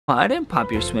I didn't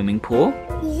pop your swimming pool.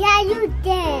 Yeah, you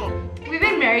did. We've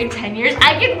been married 10 years.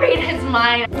 I can read his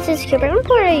mind. This is Cooper and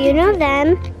Porter, you know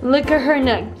them. Look at her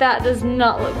neck. That does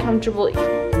not look comfortable.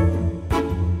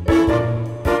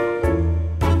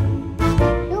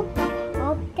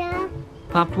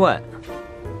 Popped what?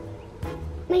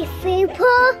 My swimming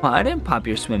pool? I didn't pop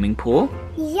your swimming pool.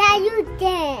 Yeah, you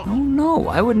did. Oh no,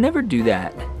 I would never do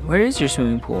that. Where is your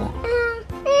swimming pool?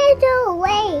 It's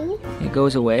away. It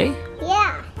goes away?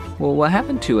 Yeah. Well, what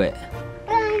happened to it?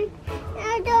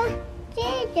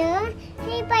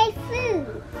 They buy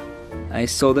food. I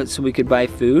sold it so we could buy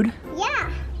food?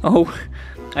 Yeah. Oh,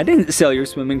 I didn't sell your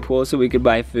swimming pool so we could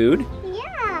buy food.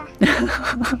 Yeah.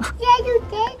 Yeah, you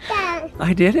did that.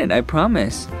 I didn't, I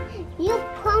promise. You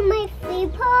put my swimming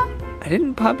pool? I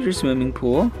didn't pop your swimming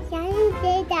pool. Yeah, you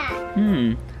did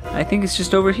that. I think it's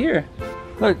just over here.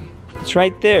 Look, it's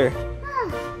right there.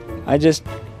 Oh. I just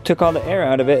took all the air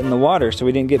out of it in the water so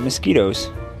we didn't get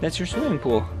mosquitoes. That's your swimming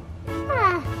pool.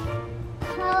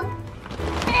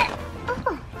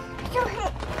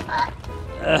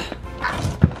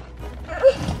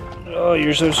 Oh,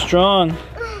 you're so strong.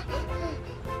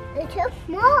 You're too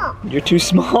small. You're too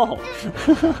small.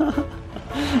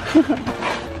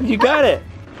 You got it.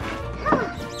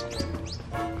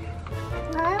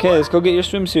 Okay, let's go get your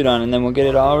swimsuit on and then we'll get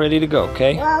it all ready to go,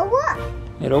 okay? Well, what?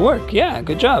 It'll work, yeah,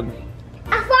 good job.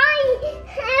 I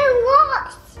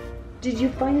lost. Did you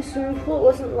find a swimming pool? It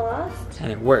wasn't lost?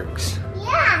 And it works.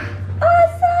 Yeah.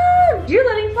 Awesome! You're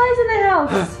letting flies in the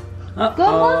house. Go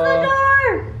close the door.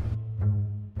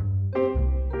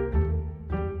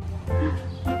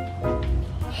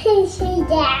 See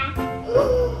that?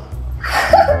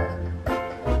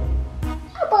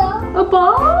 A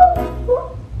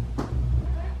ball?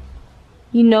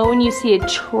 You know when you see a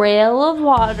trail of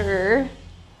water,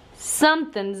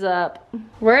 something's up.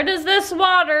 Where does this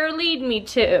water lead me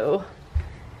to?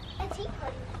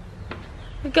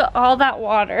 Look at all that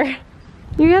water.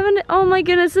 You're having, oh my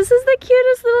goodness, this is the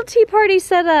cutest little tea party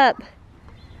setup.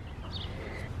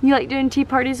 You like doing tea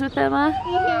parties with Emma?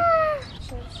 Yeah.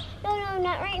 No,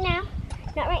 not right now.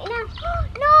 Not right now.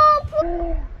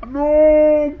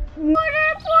 No!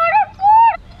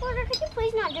 Porter, could you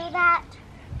please not do that?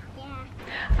 Yeah.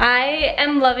 I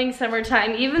am loving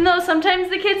summertime, even though sometimes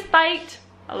the kids fight.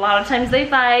 A lot of times they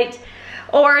fight.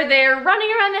 Or they're running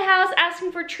around the house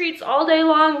asking for treats all day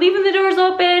long, leaving the doors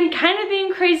open, kind of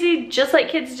being crazy just like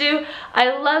kids do.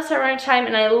 I love summertime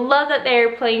and I love that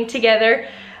they're playing together.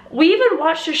 We even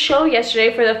watched a show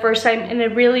yesterday for the first time in a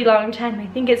really long time. I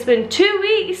think it's been 2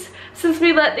 weeks since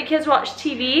we let the kids watch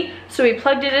TV. So we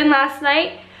plugged it in last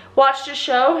night, watched a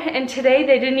show, and today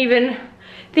they didn't even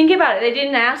think about it. They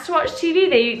didn't ask to watch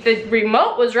TV. The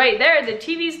remote was right there. The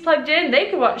TV's plugged in. They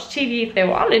could watch TV if they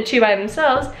wanted to by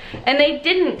themselves, and they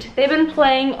didn't. They've been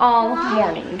playing all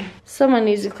morning. Someone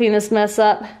needs to clean this mess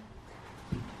up.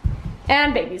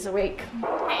 And baby's awake.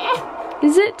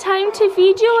 Is it time to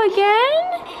feed you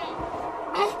again?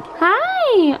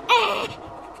 Hi.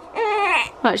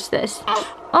 Watch this.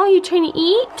 Oh, you trying to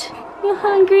eat? You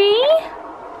hungry?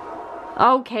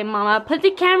 Okay, Mama, put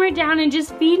the camera down and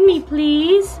just feed me,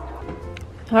 please.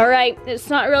 All right, it's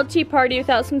not a real tea party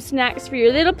without some snacks for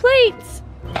your little plates.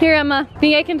 Here, Emma, I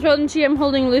think I can throw them to you. I'm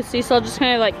holding Lucy, so I'll just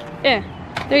kind of like,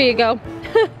 there you go.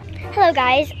 Hello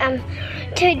guys,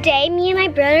 today me and my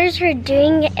brothers were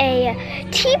doing a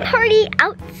tea party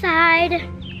outside.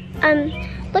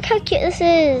 Look how cute this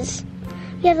is.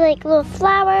 We have like little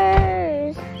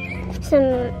flowers,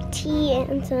 some tea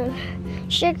and some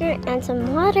sugar and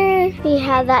some water. We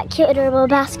have that cute adorable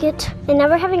basket. And now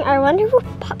we're having our wonderful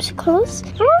popsicles.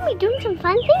 And we're gonna be doing some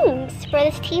fun things for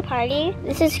this tea party.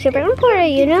 This is Cooper and Porter,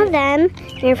 you know them.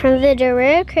 They're from the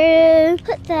Deru crew.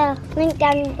 Put the link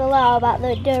down below about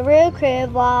the Deru crew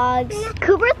vlogs.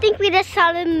 Cooper thinks we just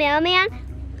saw the mailman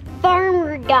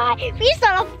farmer guy. We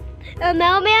saw a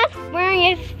mailman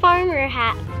wearing a farmer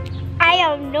hat. I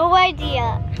have no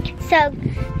idea. So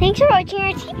thanks for watching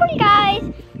our tea party,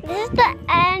 guys. This is the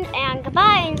end, and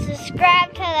goodbye, and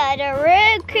subscribe to the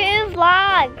Deru crew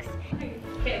vlogs.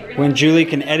 When Julie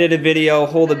can edit a video,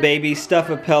 hold a baby, stuff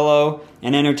a pillow,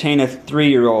 and entertain a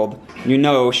 3-year-old, you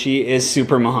know she is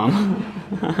super mom.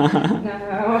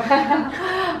 No.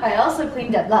 I also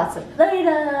cleaned up lots of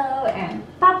Play-Doh and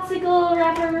popsicle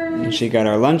wrappers. And she got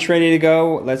our lunch ready to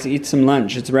go. Let's eat some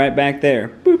lunch. It's right back there.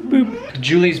 Boop, boop.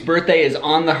 Julie's birthday is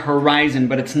on the horizon,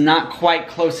 but it's not quite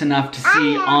close enough to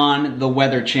see on the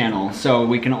Weather Channel. So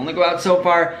we can only go out so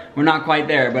far. We're not quite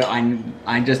there, but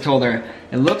I just told her,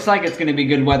 it looks like it's gonna be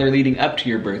good weather leading up to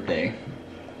your birthday.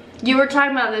 You were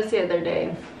talking about this the other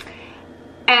day.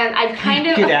 And I kind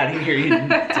of... Get out of here, you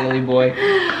silly boy.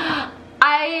 I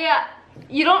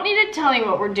You don't need to tell me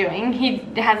what we're doing. He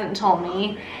hasn't told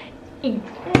me.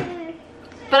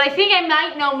 But I think I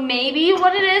might know maybe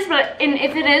what it is, and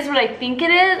if it is what I think it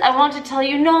is, I want to tell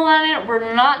you, no, Landon,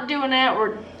 we're not doing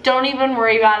it. Don't even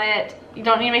worry about it. You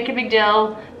don't need to make a big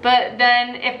deal. But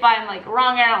then if I'm like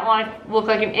wrong, I don't want to look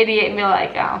like an idiot and be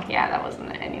like, oh yeah, that wasn't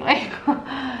it anyway.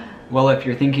 Well, if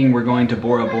you're thinking we're going to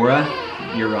Bora Bora,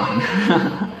 you're wrong.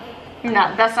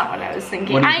 No, that's not what I was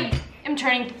thinking. I am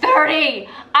turning 30.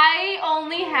 I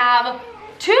only have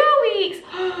 2 weeks.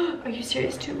 Are you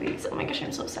serious? 2 weeks? Oh my gosh,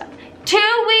 I'm so sad. 2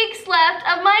 weeks left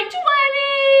of my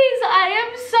 20s. I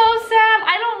am so sad.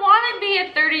 I don't want to be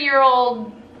a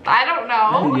 30-year-old. I don't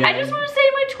know. Yeah. I just want to stay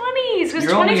in my 20s.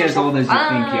 You're only as old as you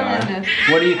think you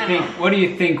are. What do you think? What do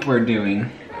you think we're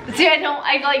doing? See, I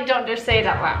don't just say it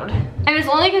out loud. And it's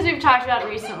only because we've talked about it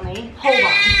recently. Hold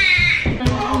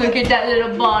on. Look at that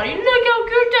little body. Look how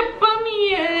cute that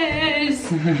bummy is.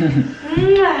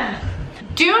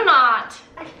 Do not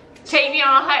take me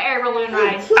on a hot air balloon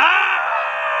ride. Ah!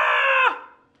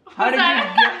 How did you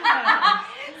get that?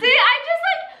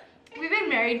 See, we've been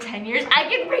married 10 years. I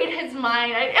can read his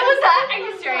mind. Are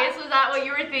you serious? Was that what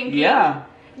you were thinking? Yeah.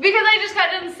 Because I just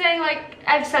got done saying, like,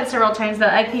 I've said several times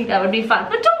that I think that would be fun.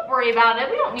 But don't worry about it.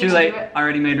 We don't need to do it. Too late.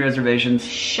 Already made reservations.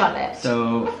 Shut it.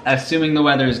 So, assuming the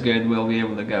weather is good, we'll be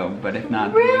able to go. But if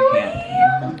not, really? we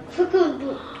can't.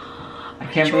 I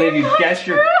can't believe you guessed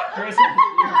your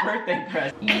birthday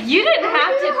present. You didn't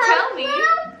have to tell me.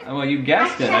 Oh, well, you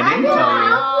guessed it. I didn't tell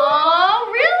you. Oh,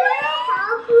 really?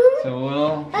 So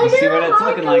we'll see what it's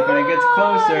looking like when it gets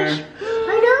closer.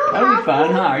 That'll be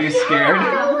fun, huh? Are you scared?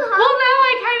 Well, no,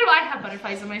 I have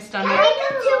butterflies in my stomach.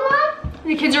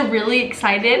 The kids are really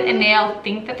excited and they all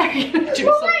think that they're gonna do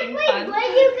something fun. Where are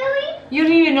you going? You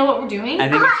don't even know what we're doing? I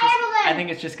think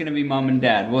it's just gonna be Mom and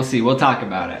Dad. We'll see. We'll talk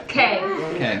about it. Okay.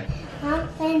 Okay.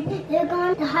 And they're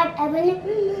going to hot air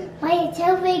balloon by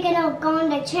yourself. We're gonna go on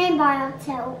the train by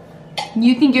ourselves.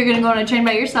 You think you're gonna go on a train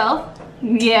by yourself?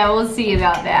 Yeah, we'll see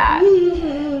about that.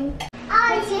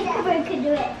 I see that we could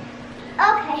do it.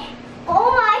 Okay.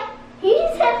 Oh my. He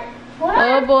said, what?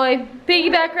 Oh boy,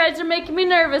 piggyback rides are making me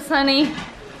nervous, honey.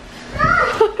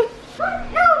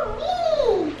 No,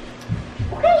 me.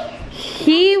 Okay.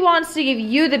 He wants to give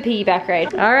you the piggyback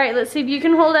ride. All right, let's see if you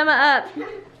can hold Emma up.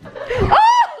 Oh!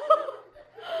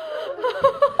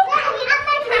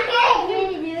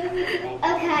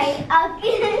 Okay, I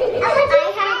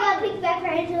have a piggyback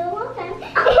ride for a long time.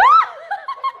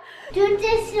 Do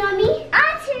this on me.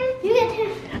 You get to.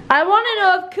 I want to know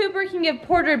if Cooper can give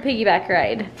Porter a piggyback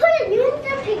ride. Porter, you want the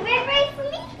piggyback ride for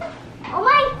me? Oh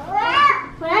my.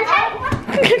 What on time?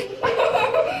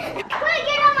 Come on,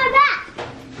 get on my back.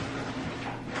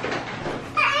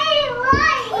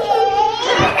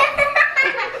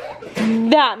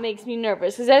 That makes me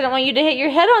nervous because I don't want you to hit your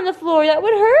head on the floor. That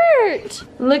would hurt.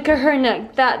 Look at her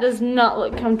neck. That does not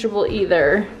look comfortable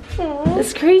either.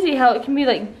 It's crazy how it can be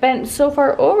like bent so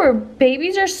far over.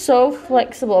 Babies are so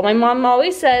flexible. My mom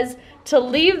always says to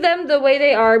leave them the way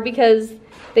they are because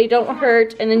they don't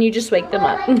hurt and then you just wake them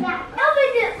up.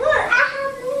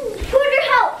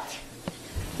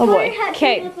 Oh boy.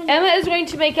 Okay, Emma is going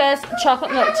to make us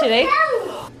chocolate milk today.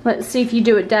 Let's see if you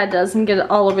do what Dad does and get it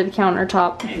all over the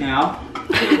countertop. Hey now,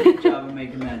 good job of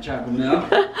making that chocolate milk.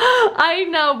 I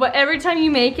know, but every time you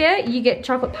make it, you get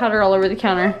chocolate powder all over the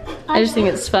counter. I just think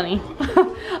it's funny.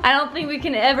 I don't think we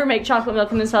can ever make chocolate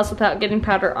milk in this house without getting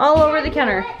powder all over the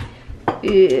counter.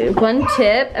 One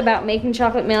tip about making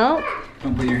chocolate milk.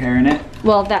 Don't put your hair in it.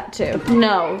 Well, that too.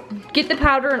 No. Get the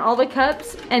powder in all the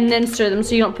cups and then stir them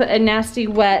so you don't put a nasty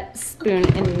wet spoon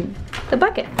in the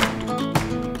bucket.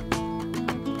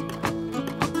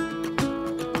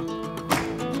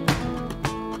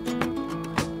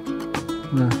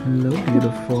 Well, hello,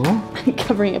 beautiful. I'm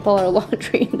covering up all our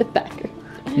laundry in the background.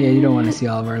 Yeah, you don't want to see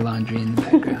all of our laundry in the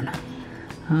background.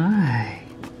 Hi.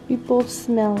 We both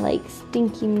smell like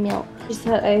stinky milk.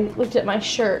 I looked at my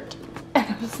shirt and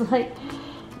I was like,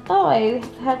 oh, I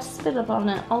had spit up on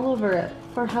it, all over it.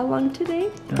 For how long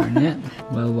today? Darn it.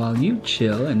 Well, while you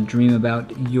chill and dream about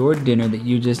your dinner that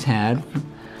you just had,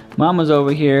 Mama's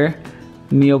over here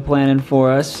meal planning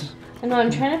for us. I know,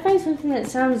 I'm trying to find something that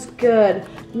sounds good.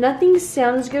 Nothing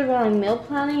sounds good while I'm meal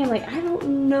planning. I'm like, I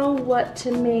don't know what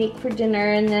to make for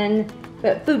dinner,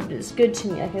 but food is good to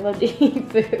me. Like, I love to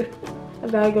eat food. I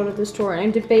gotta go to the store, and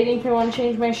I'm debating if I want to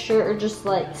change my shirt or just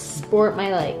like sport my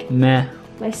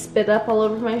my spit up all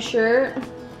over my shirt.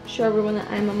 Show everyone that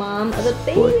I'm a mom of a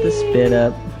baby. Sport the spit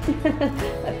up.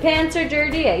 My pants are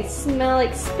dirty. I smell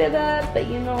like spit up, but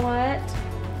you know what?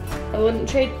 I wouldn't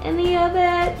trade any of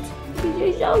it.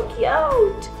 You're so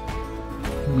cute.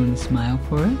 You want to smile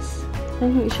for us?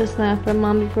 I think she'll smile for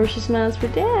Mom before she smiles for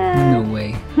Dad. No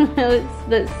way.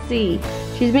 Let's see.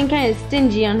 She's been kind of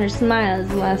stingy on her smiles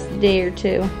the last day or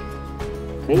two.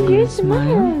 Where's your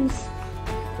smiles?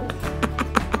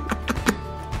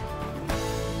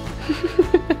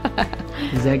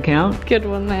 Does that count? Good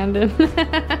one, Landon. Does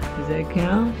that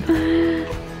count?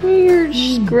 Your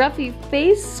scruffy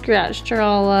face scratched her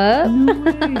all up. No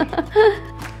way.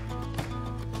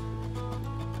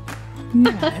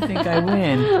 Yeah, I think I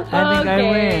win. I think I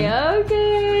win.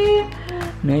 Okay.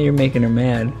 Now you're making her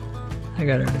mad. I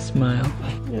got her to smile.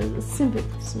 It was a simple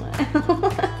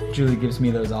smile. Julie gives me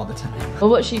those all the time. Well,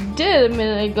 what she did a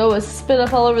minute ago was spit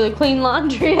up all over the clean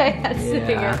laundry I had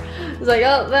sitting here. I was like,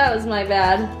 oh, that was my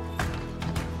bad.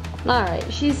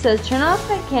 Alright, she says, turn off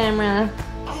that camera.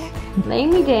 Lay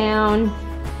me down.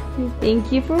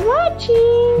 Thank you for watching.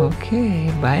 Okay,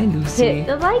 bye Lucy. Hit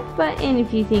the like button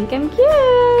if you think I'm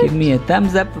cute. Give me a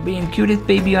thumbs up for being cutest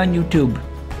baby on YouTube.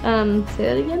 Say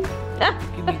that again?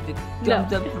 Give me the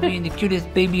thumbs up for being the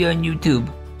cutest baby on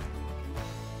YouTube.